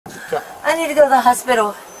I need to go to the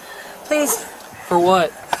hospital. Please. For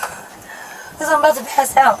what? Because I'm about to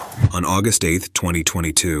pass out. On August 8th,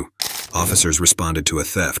 2022, officers responded to a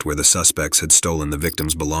theft where the suspects had stolen the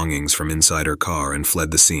victim's belongings from inside her car and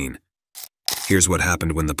fled the scene. Here's what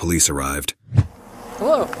happened when the police arrived.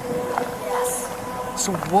 Hello. Yes.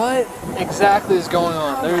 So what exactly is going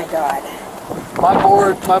on? Oh my God.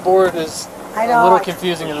 My board is a little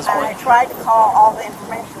confusing at this point. I tried to call all the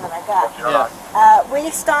information that I got. Yeah. We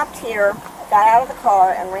stopped here, got out of the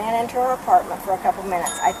car, and ran into her apartment for a couple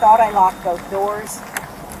minutes. I thought I locked both doors.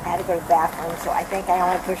 I had to go to the bathroom, so I think I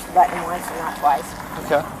only pushed the button once and not twice.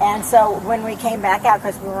 Okay. And so when we came back out,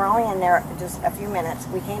 because we were only in there just a few minutes,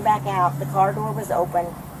 we came back out, the car door was open,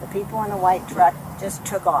 the people in the white truck just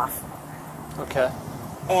took off. Okay.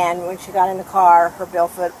 And when she got in the car, her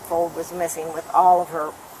billfold was missing with all of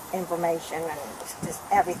her information and just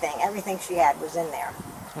everything. Everything she had was in there.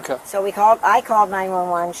 Okay. So I called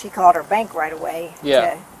 911, she called her bank right away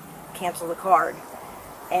to cancel the card.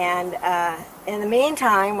 And in the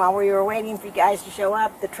meantime, while we were waiting for you guys to show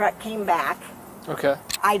up, the truck came back. Okay.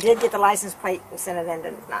 I did get the license plate and sent it in to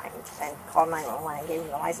and called 911 and gave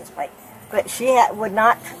them the license plate. But she would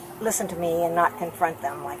not listen to me and not confront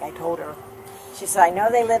them like I told her. She said, I know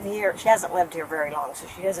they live here. She hasn't lived here very long, so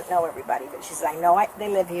she doesn't know everybody. But she said, I know they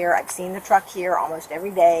live here. I've seen the truck here almost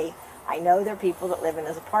every day. I know there are people that live in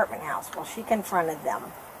this apartment house. Well, she confronted them.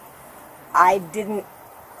 I didn't...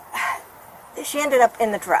 She ended up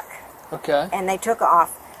in the truck. Okay. And they took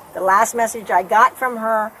off. The last message I got from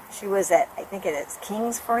her, she was at, I think it is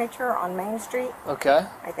King's Furniture on Main Street. Okay.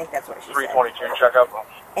 I think that's what she said. 322, check up.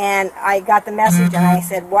 And I got the message and I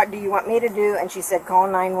said, what do you want me to do? And she said, call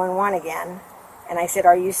 911 again. And I said,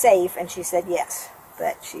 are you safe? And she said, yes.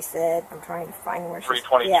 But she said, I'm trying to find where she's...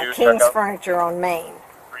 Yeah, King's Furniture on Main.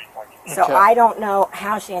 So I don't know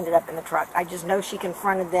how she ended up in the truck. I just know she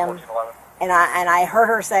confronted them. And I heard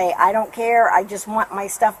her say, I don't care, I just want my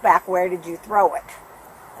stuff back. Where did you throw it?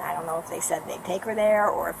 And I don't know if they said they'd take her there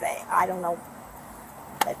or if I don't know.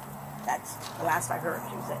 But that's the last I heard.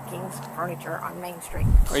 She was at King's Furniture on Main Street.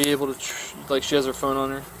 Are you able to, like, she has her phone on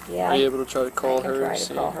her? Yeah. Are you able to try to call her? Try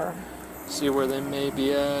to call her. See where they may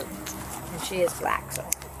be at. And she is black, so.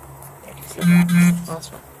 Oh, that's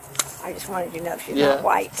fine. I just wanted you to know she's not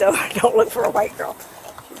white, so don't look for a white girl.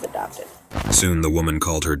 She's adopted. Soon the woman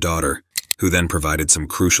called her daughter, who then provided some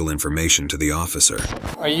crucial information to the officer.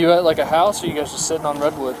 Are you at like a house, or are you guys just sitting on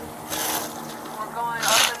Redwood? We're going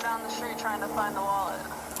up and down the street trying to find the wallet.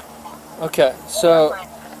 Okay, so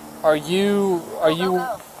are you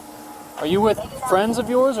with friends of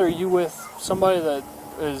yours, or are you with somebody that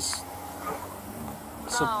is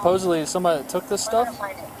supposedly somebody that took this stuff?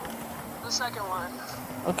 The second one.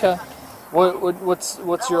 Okay.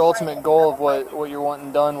 What's your ultimate goal of what you're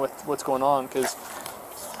wanting done with what's going on? Because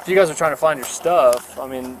if you guys are trying to find your stuff, I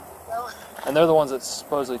mean, and they're the ones that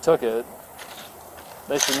supposedly took it,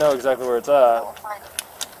 they should know exactly where it's at.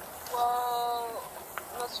 Well,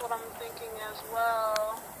 that's what I'm thinking as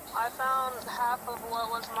well. I found half of what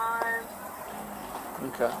was mine.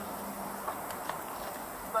 Okay.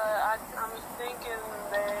 But I'm thinking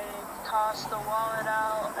they tossed the wallet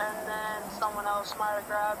out and then someone else might have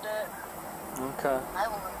grabbed it. Okay.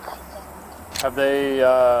 Have they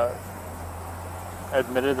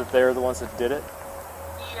admitted that they're the ones that did it?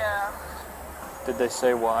 Yeah. Did they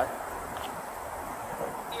say why?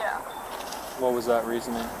 Yeah. What was that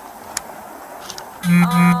reasoning?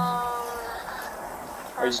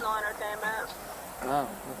 Personal entertainment. Oh,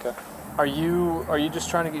 okay. Are you just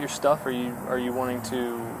trying to get your stuff, or are you wanting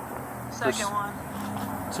to? Second one.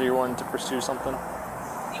 So you're wanting to pursue something?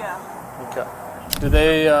 Yeah. Okay. Do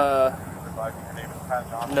they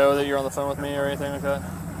know that you're on the phone with me or anything like that?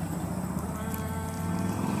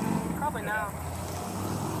 Probably not.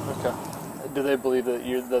 Okay. Do they believe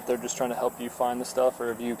that they're just trying to help you find the stuff, or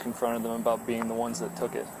have you confronted them about being the ones that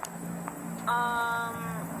took it?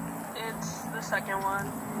 It's the second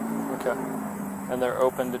one. Okay. And they're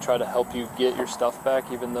open to try to help you get your stuff back,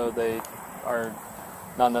 even though they are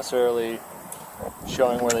not necessarily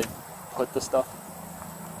showing where they put the stuff?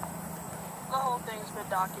 The whole thing's been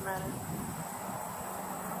documented.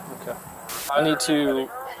 Okay. I need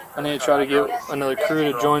to try to get another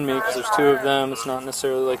crew to join me, because there's two of them. It's not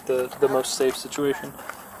necessarily like the most safe situation.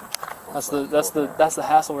 That's the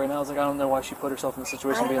hassle right now. It's like, I don't know why she put herself in the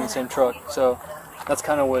situation to be in the same truck. So that's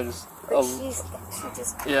kind of what is.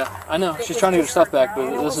 Yeah, I know. She's trying to get her stuff back,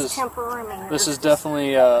 but this is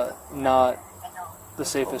definitely not the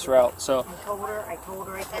safest route. So. I told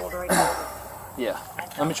her. Yeah.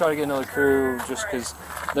 Let me try to get another crew just because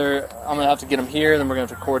I'm going to have to get them here, then we're going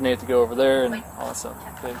to have to coordinate to go over there and all that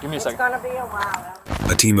stuff. Okay, give me a second. It's going to be a while.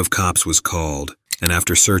 A team of cops was called, and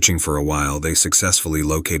after searching for a while, they successfully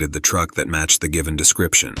located the truck that matched the given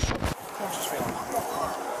description.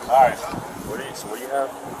 Alright. What do you have?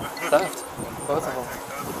 Theft. Both of them.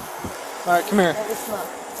 Alright, come here.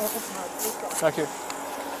 Back here.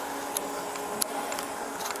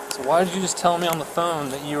 So why did you just tell me on the phone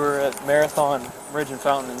that you were at Marathon Ridge and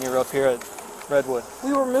Fountain and you were up here at Redwood?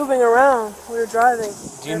 We were moving around. We were driving.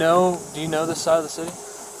 Do you know this side of the city?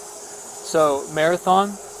 So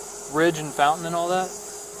Marathon, Ridge and Fountain and all that,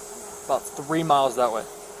 about 3 miles that way.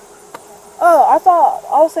 Oh,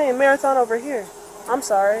 I was saying Marathon over here. I'm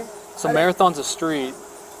sorry. So Marathon's a street,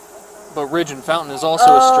 but Ridge and Fountain is also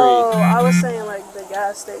a Oh, street. I was saying like the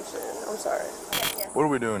gas station. I'm sorry. What are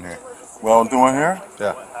we doing here? What I'm doing here?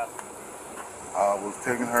 Yeah. I was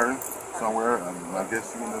taking her somewhere, and I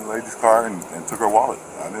guess she went in the lady's car and took her wallet.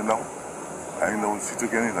 I didn't know. I didn't know she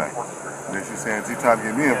took anything. And then she's saying she tried to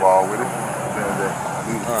get me involved with it, saying that I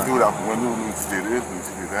need to do it out the window, need to do this, need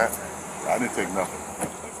to do that. I didn't take nothing.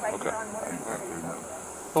 Okay. I didn't take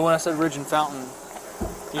nothing. But when I said Ridge and Fountain,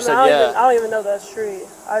 you said I yeah. don't even know that street.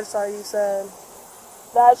 I just thought you said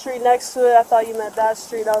that street next to it. I thought you meant that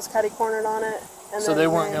street. I was catty-cornered on it. And So they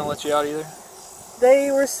weren't going to let you out either?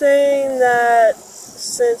 They were saying that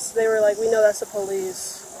since they were like, we know that's the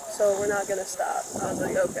police, so we're not going to stop. I was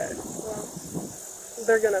like, okay, well,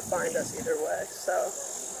 they're going to find us either way, so.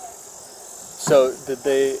 So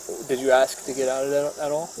did you ask to get out of that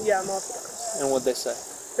at all? Yeah, multiple times. And what'd they say?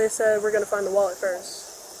 They said, we're going to find the wallet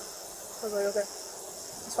first. I was like, okay,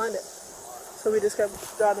 let's find it. So we just kept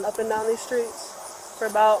driving up and down these streets for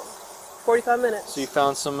about 45 minutes. So you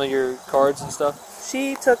found some of your cards and stuff?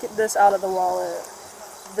 She took this out of the wallet.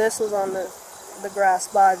 This was on the grass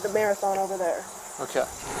by the Marathon over there. Okay.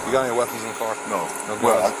 You got any weapons in the car? No. No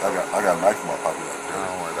Well, guns? I got a knife in my pocket right I there.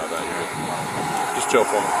 don't worry about that. You're good. Just chill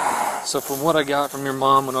for me. So from what I got from your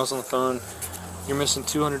mom when I was on the phone, you're missing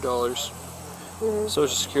 $200, Social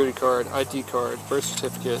Security card, ID card, birth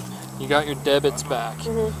certificate. You got your debits back,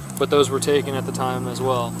 but those were taken at the time as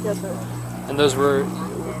well. Yes, sir. And those were,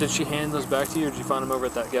 did she hand those back to you or did you find them over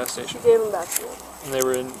at that gas station? She gave them back to me. And they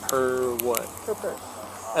were in her what? Her purse.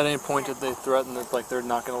 At any point did they threaten that like they're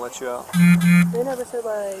not going to let you out? They never said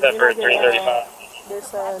like, you're not getting out. They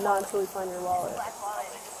said, not until we find your wallet.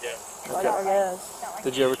 Yeah. I guess.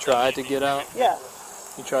 Did you ever try to get out? Yeah.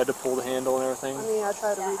 You tried to pull the handle and everything? I mean, I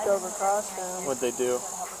tried to reach over across them. What'd they do?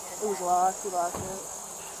 It was locked. He locked it.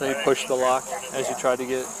 So you pushed the lock as you tried to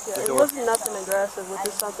get Yeah, the it door? wasn't nothing aggressive, which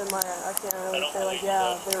is something like, I can't really say like,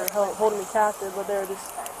 yeah, they were holding me captive, but they were just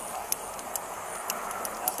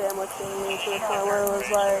sandwiching me to the point where it was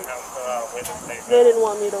like, they didn't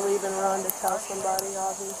want me to leave and run to tell somebody,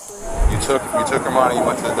 obviously. You took her money, you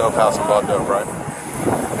went to the dope house and bought dope, right?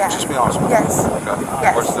 Yeah. Just be honest with me. Yes. Okay.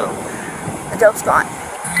 Yes. Where's the dope? The dope's gone.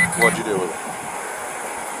 What'd you do with it?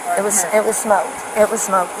 It was smoked. It was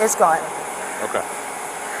smoked. It's gone. Okay.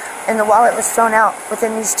 And the wallet was thrown out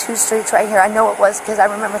within these 2 streets right here. I know it was because I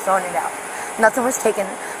remember throwing it out. Nothing was taken.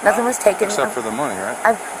 Nothing was taken. Except for the money,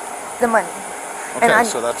 right? The money. Okay,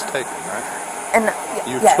 so that's taken, right? And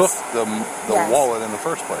You yes. took the Yes. wallet in the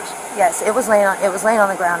first place. Yes, it was laying on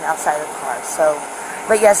the ground outside of the car. So,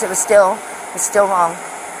 but yes, it was still wrong.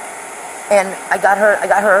 And I got her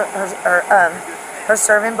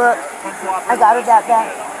serving book. I got her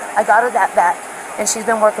that back. And she's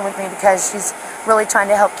been working with me because she's really trying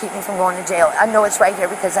to help keep me from going to jail. I know it's right here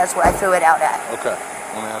because that's where I threw it out at. Okay.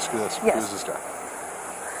 Let me ask you this. Yes. Who's this guy?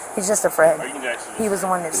 He's just a friend. He was the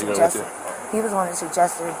one that Did he go with suggested. He was the one that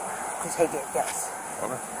suggested to take it. Yes.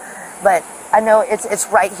 Okay. But I know it's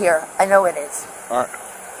right here. I know it is. All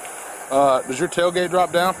right. Does your tailgate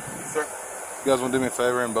drop down? Sir? You guys want to do me a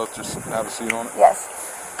favor and both just have a seat on it? Yes.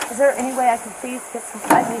 Is there any way I could please get some?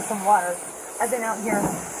 I need some water. I've been out here.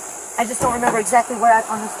 I just don't remember exactly where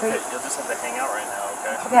on the street. You'll just have to hang out right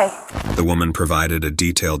now, okay? Okay. The woman provided a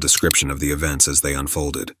detailed description of the events as they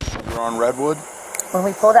unfolded. You're on Redwood? When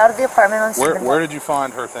we pulled out of the apartment on Siebenthaler. Where did you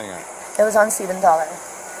find her thing at? It was on Siebenthaler,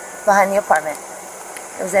 behind the apartment.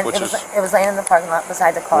 It was laying in the parking lot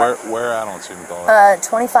beside the car. Where at on Siebenthaler?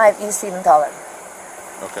 25 East Siebenthaler.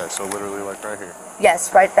 Okay, so literally like right here.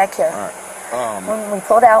 Yes, right back here. All right. When we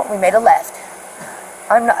pulled out, we made a left.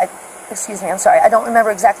 I'm sorry. I don't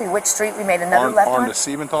remember exactly which street we made another left on. On the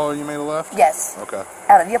Siebenthaler you made a left? Yes. Okay.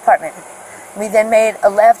 Out of the apartment. We then made a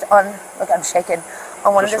left on, look, I'm shaking,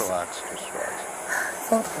 on one Just of relax. Just relax.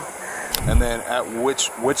 Thank you. And then at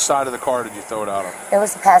which side of the car did you throw it out on? It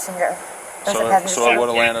was the passenger. It was a passenger So seat. it would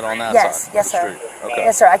have landed on that Yes, side? yes, of the sir. street. Okay.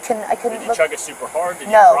 Yes, sir. I couldn't Did you look. chug it super hard? Did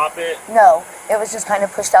No. you drop it? No, it was just kind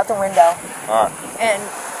of pushed out the window. All right. And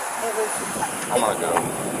it was. I'm going to go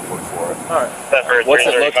look for it. All right. What's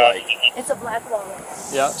it look like? It's a black wallet.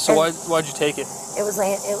 Yeah. So why'd you take it? It was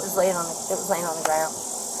laying on the ground.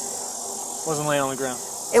 Wasn't laying on the ground.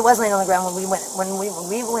 It was laying on the ground when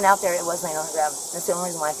we went out there. It was laying on the ground. That's the only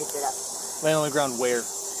reason why I picked it up. Laying on the ground where?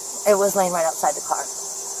 It was laying right outside the car.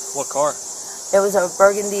 What car? It was a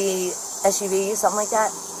burgundy SUV, something like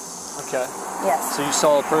that. Okay. Yes. So you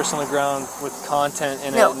saw a person on the ground with content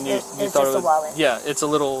in No, it, and you it's thought just it was a wallet. Yeah, it's a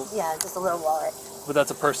little. Yeah, just a little wallet. But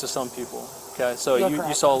that's a purse to some people. Okay, so You're you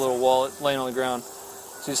correct. saw a little wallet laying on the ground.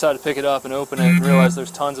 So you decided to pick it up and open it and realize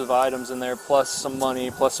there's tons of items in there, plus some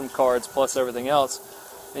money, plus some cards, plus everything else,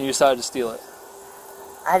 and you decided to steal it.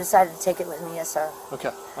 I decided to take it with me, yes, sir. Okay,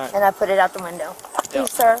 all right. And I put it out the window. Yeah.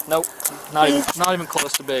 Please, sir. Nope, not even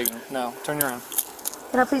close to begging. No, turn you around.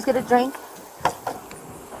 Can I please get a drink?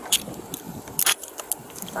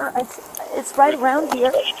 It's right around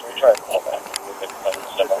here.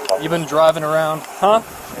 You've been driving around, huh?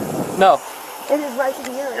 No. It is right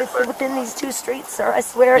here. It's within these two streets, sir. I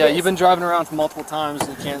swear it is. Yeah, you've been driving around multiple times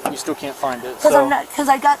and you still can't find it. Because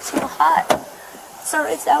I got too hot. Sir,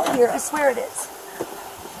 it's out here. I swear it is.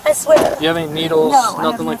 I swear. Do you have any needles? No,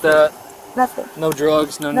 nothing like that? Nothing. No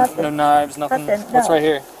drugs, no knives, nothing? Nothing, What's no. right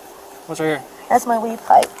here? What's right here? That's my weed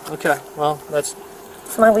pipe. Okay, well, It's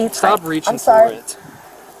my weed pipe. Stop reaching I'm sorry. for it.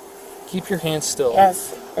 Keep your hands still.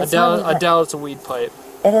 Yes. I doubt it's a weed pipe.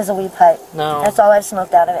 It is a weed pipe. No. That's all I've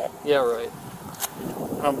smoked out of it. Yeah, right.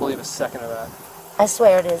 I don't believe a second of that. I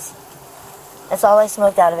swear it is. That's all I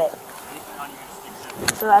smoked out of it.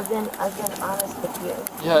 So I've been honest with you.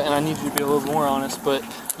 Yeah, and I need you to be a little more honest, but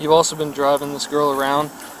you've also been driving this girl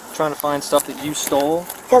around trying to find stuff that you stole,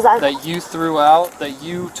 that you threw out, that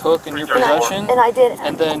you took in your possession, and I did.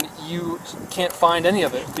 And then you can't find any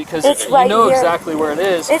of it because It's you right know here. exactly where it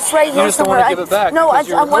is. It's right you here just don't somewhere. want to give it back. No, because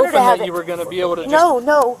you were I wanted hoping to have that it. you were going to be able to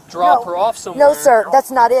just drop her off somewhere. No, sir,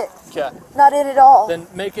 that's not it. Okay. Not it at all. Then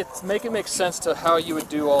make it make sense to how you would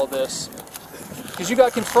do all this. Because you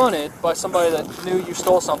got confronted by somebody that knew you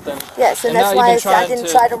stole something. Yes, and that's why I didn't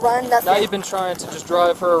try to run, nothing. Now you've been trying to just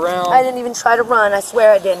drive her around. I didn't even try to run, I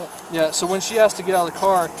swear I didn't. Yeah, so when she asked to get out of the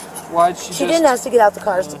car, why'd she She didn't ask to get out the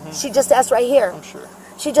car. She just asked right here. I'm sure.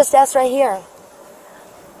 She just asked right here.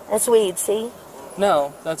 That's weed, see?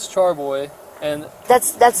 No, that's Charboy, and...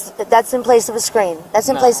 That's in place of a screen. That's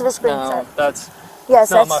in place of a screen, sir. No, that's...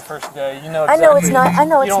 Yes, not my first day. You know exactly. I know it's not. I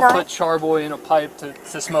know it's not. You don't put Charboy in a pipe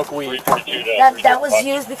to smoke weed. That was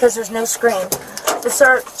used because there's no screen. But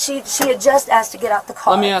sir, she had just asked to get out the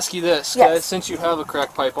car. Let me ask you this, yes. Okay? Since you have a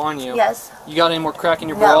crack pipe on you, yes. You got any more crack in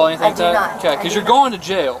your bra or anything like that? Not. Okay, because you're going to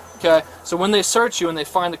jail. Okay, so when they search you and they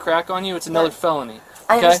find the crack on you, it's another felony.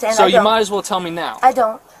 I okay? understand. So you might as well tell me now. I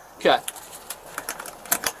don't. Okay.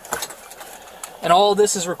 And all of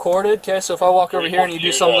this is recorded, okay? So if I walk over here and you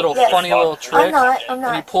do some little funny little trick, I'm not.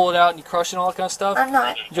 And you pull it out and you crush it and all that kind of stuff, I'm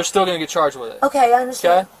not. You're still going to get charged with it. Okay, I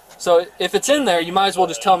understand. Okay? So if it's in there, you might as well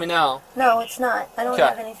just tell me now. No, it's not. I don't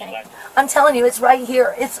have anything. I'm telling you, it's right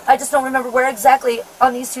here. I just don't remember where exactly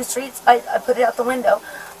on these two streets. I put it out the window.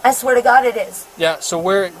 I swear to God it is. Yeah, so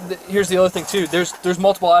here's the other thing too. There's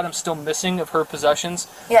multiple items still missing of her possessions.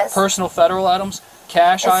 Yes. Personal federal items,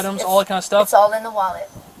 cash items, all that kind of stuff. It's all in the wallet.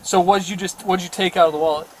 So what'd you take out of the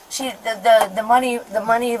wallet? The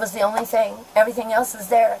money was the only thing. Everything else is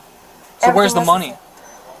there. So where's the money?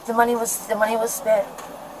 The money was spent.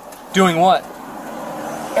 Doing what?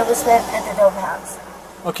 It was spent at the dope house.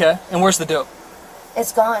 Okay, and where's the dope?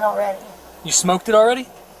 It's gone already. You smoked it already?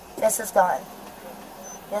 Yes, it's gone.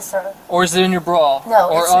 Yes, sir. Or is it in your bra? No,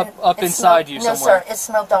 or up inside you somewhere? No, sir, it's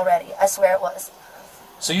smoked already. I swear it was.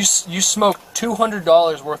 So you smoked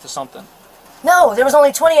 $200 worth of something? No, there was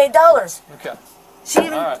only $28. Okay.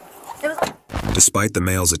 All right. Despite the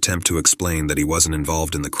male's attempt to explain that he wasn't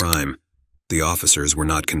involved in the crime, the officers were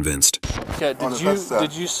not convinced. Okay,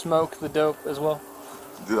 did you smoke the dope as well?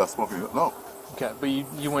 Did I smoke it? No. Okay, but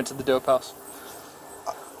you went to the dope house?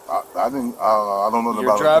 I didn't. I don't know nothing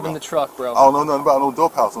about. You're driving the truck, bro. I don't know nothing about no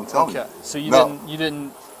dope house. I'm telling you. Okay, so you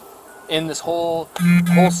didn't. In this whole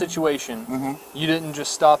situation, you didn't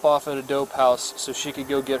just stop off at a dope house so she could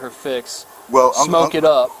go get her fix. Well, smoke it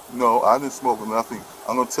up. No, I didn't smoke nothing.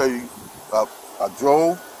 I'm gonna tell you. I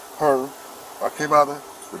drove her. I came out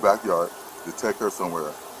of the backyard to take her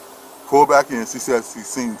somewhere. Pulled back in. She said she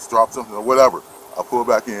seen drop something or whatever. I pulled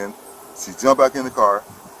back in. She jumped back in the car.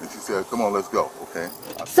 And she said, "Come on, let's go." Okay.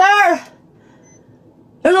 Sir,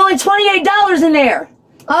 there's only $28 in there,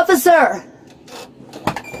 officer.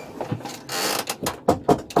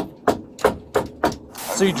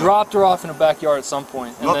 So you dropped her off in a backyard at some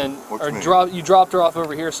point, and then you dropped her off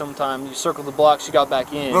over here sometime. You circled the block. She got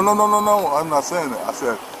back in. No. I'm not saying that. I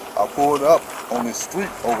said I pulled up on this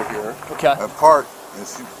street over here. Okay. And parked, and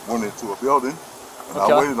she went into a building, and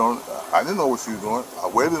I waited on her. I didn't know what she was doing. I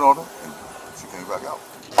waited on her, and she came back out.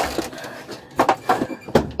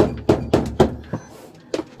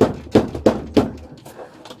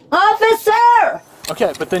 Officer!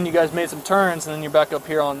 Okay, but then you guys made some turns, and then you're back up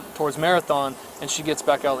here towards Marathon, and she gets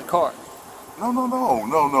back out of the car. No.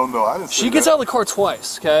 I didn't say She gets out of the car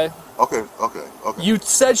twice, okay? Okay. You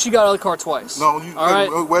said she got out of the car twice. No,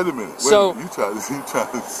 wait a minute. So you try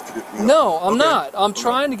to skip me. No, I'm not. I'm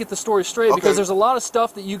trying to get the story straight because there's a lot of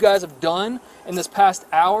stuff that you guys have done in this past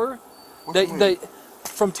hour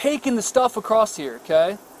from taking the stuff across here,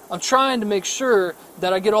 okay? I'm trying to make sure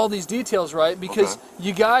that I get all these details right because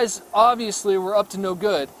you guys obviously were up to no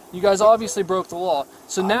good. You guys obviously broke the law.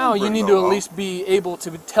 So now you need to at least be able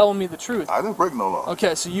to tell me the truth. I didn't break no law.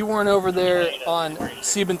 Okay, so you weren't over there on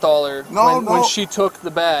Siebenthaler when she took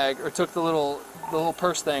the bag or took the little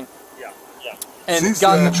purse thing and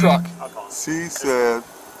got in the truck. She said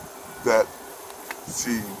that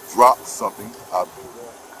she dropped something. I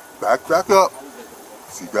backed up.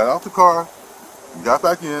 She got out the car. Got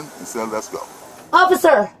back in and said, "Let's go."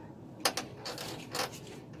 Officer!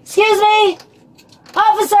 Excuse me!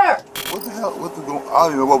 Officer! What the hell? I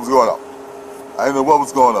didn't know what was going on. I didn't know what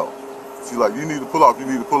was going on. She's like, "You need to pull off. You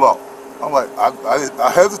need to pull off." I'm like,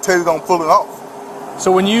 I hesitated on pulling off.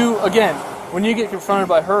 So when you get confronted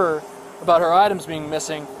by her about her items being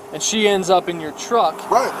missing, and she ends up in your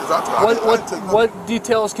truck, right? What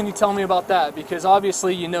details can you tell me about that? Because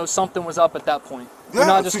obviously you know something was up at that point. You're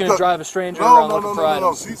not just going to drive a stranger around looking for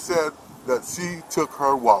items. No. She said that she took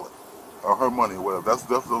her wallet or her money or whatever. That's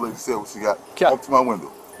what the lady said when she got up to my window.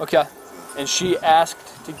 Okay. And she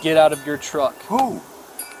asked to get out of your truck. Who?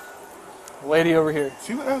 The lady over here.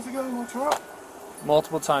 She asked to get out of my truck.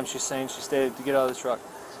 Multiple times she stated to get out of the truck.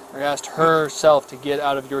 I asked herself to get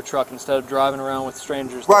out of your truck instead of driving around with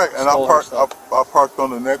strangers. Right, and I parked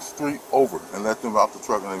on the next street over and let them out the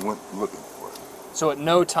truck and they went looking for it. So at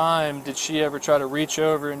no time did she ever try to reach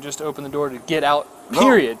over and just open the door to get out,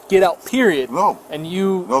 period. No. Get out, period. No. And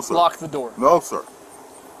you locked the door. No, sir.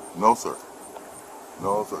 No, sir.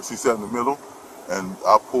 No, sir. She sat in the middle, and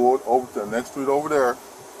I pulled over to the next street over there,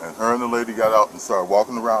 and her and the lady got out and started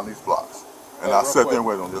walking around these blocks. And I sat there and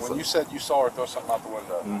waited on this side. When you said you saw her throw something out the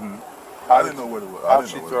window, I didn't know what it was. How did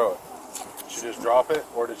she throw it? Did she just drop it,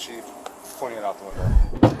 or did she fling it out the window?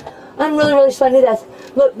 I'm really sweating to death.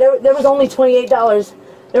 Look, there was only $28.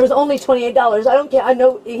 There was only $28. I don't care. I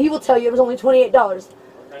know he will tell you it was only $28.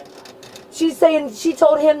 Okay. She's saying she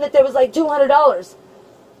told him that there was like $200.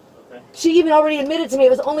 Okay. She even already admitted to me it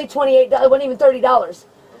was only $28. It wasn't even $30. Okay.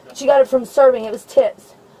 She got it from serving. It was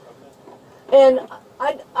tips. Okay. And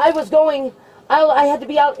I was going. I had to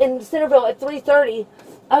be out in Centerville at 3:30.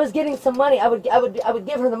 I was getting some money. I would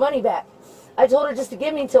give her the money back. I told her just to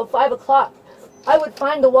give me until 5 o'clock. I would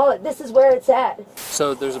find the wallet. This is where it's at.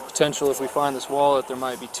 So there's a potential if we find this wallet, there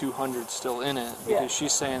might be $200 still in it. Because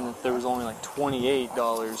she's saying that there was only like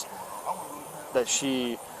 $28 that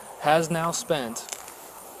she has now spent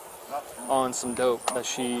on some dope that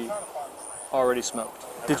she already smoked.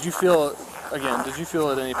 Did you feel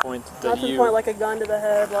at any point that Not to the point like a gun to the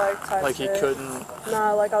head, like type like he shit. couldn't?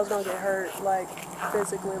 Nah, like I was gonna get hurt, like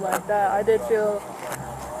physically like that. I did feel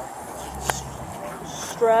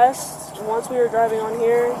stressed once we were driving on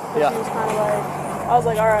here. She was kind of like, I was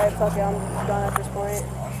like, all right, fuck it, I'm done at this point.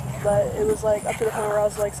 But it was like up to the point where I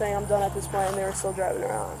was like saying I'm done at this point, and they were still driving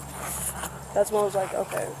around. That's when I was like,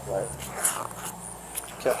 okay, but.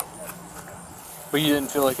 Okay. But you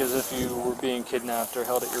didn't feel like as if you were being kidnapped or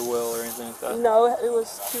held at your will or anything like that? No, it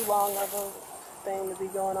was too long of a thing to be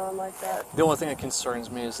going on like that. The only thing that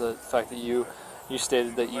concerns me is the fact that you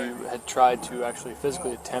stated that you had tried to actually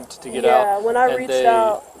physically attempt to get out. Yeah, when I reached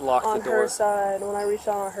out on her side,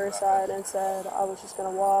 and said I was just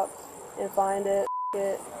gonna walk and find it,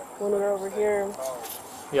 when we were over here,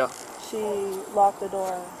 she locked the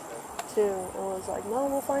door too and was like, "No,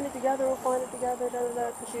 we'll find it together. We'll find it together." Da, da,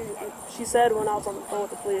 da. She said when I was on the phone with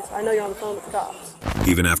the police, "I know you're on the phone with the cops."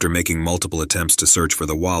 Even after making multiple attempts to search for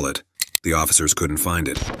the wallet, the officers couldn't find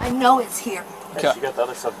it. I know it's here. Okay. She got the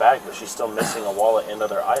other stuff back, but she's still missing a wallet and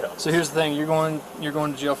other items. So here's the thing: you're going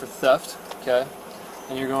to jail for theft, okay,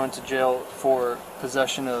 and you're going to jail for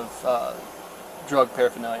possession of drug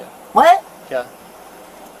paraphernalia. What? Okay.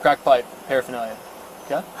 Crack pipe paraphernalia.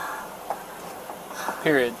 Okay.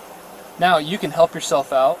 Period. Now you can help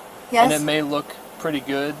yourself out, and it may look pretty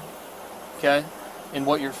good, okay, in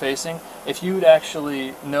what you're facing. if you would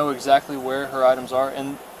actually know exactly where her items are,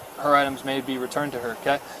 and her items may be returned to her,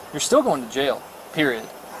 okay? You're still going to jail, period.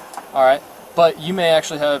 All right? But you may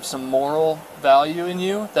actually have some moral value in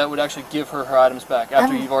you that would actually give her her items back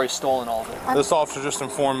after you've already stolen all of it. This officer just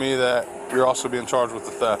informed me that you're also being charged with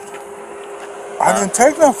the theft. I didn't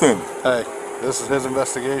take nothing. Hey, this is his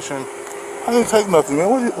investigation. I didn't take nothing,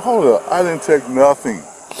 man. Hold up. I didn't take nothing.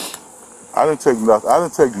 I didn't take nothing. I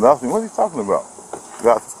didn't take nothing. What are you talking about?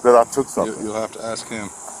 That I took something. You'll have to ask him.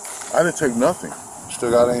 I didn't take nothing. Still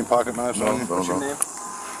got any pocket knives on you? What's your name?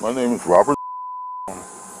 My name is Robert.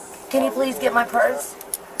 Can you please get my purse?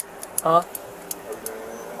 Huh?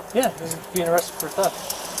 Yeah, he's being arrested for theft.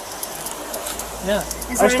 Yeah.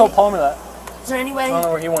 I just told Palmer that. Is there any way? I don't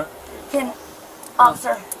know where he went.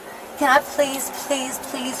 Officer, can I please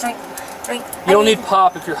drink? You don't need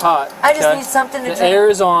pop if you're hot. I just need something to drink. The air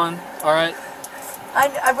is on, alright?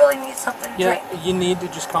 I really need something to drink. Yeah, you need to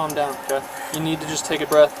just calm down, okay? You need to just take a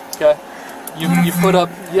breath, okay? You put up,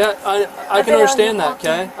 yeah, I can understand that,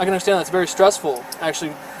 okay? I can understand that. It's very stressful,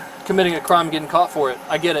 actually, committing a crime and getting caught for it.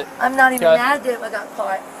 I get it. I'm not even mad that I got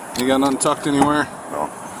caught. You got nothing tucked anywhere? No.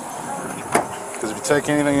 Because if you take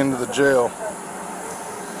anything into the jail,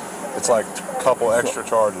 it's like a couple extra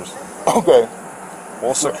charges. Okay.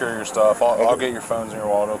 We'll secure your stuff. I'll get your phones and your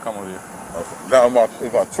wallet. It'll come with you. Okay. Now,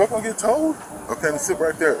 if my truck will get towed, okay, sit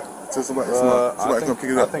right there. So somebody come pick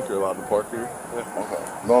it up. I think you're allowed to park here. Yeah.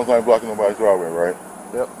 Okay. As long as I ain't blocking nobody's driveway, right?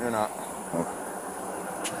 Yep, you're not.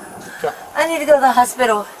 Okay. I need to go to the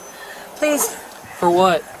hospital. Please. For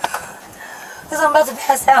what? Because I'm about to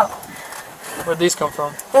pass out. Where'd these come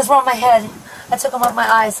from? Those were on my head. I took them off my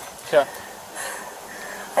eyes. Okay.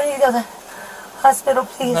 I need to go to the hospital,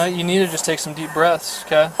 please. No, you need to just take some deep breaths,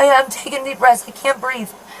 okay? I'm taking deep breaths. I can't breathe.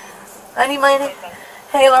 I need my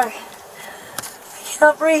inhaler. I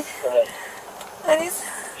cannot breathe. I need...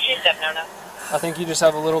 I think you just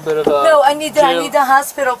have a little bit of a... No, I need the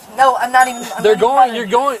hospital. No, I'm not even... You're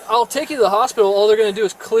going... I'll take you to the hospital. All they're going to do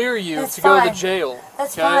is clear you to go to the jail.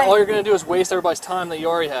 That's fine. All you're going to do is waste everybody's time that you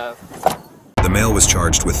already have. The male was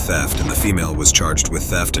charged with theft and the female was charged with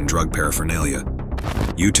theft and drug paraphernalia.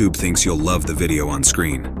 YouTube thinks you'll love the video on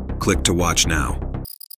screen. Click to watch now.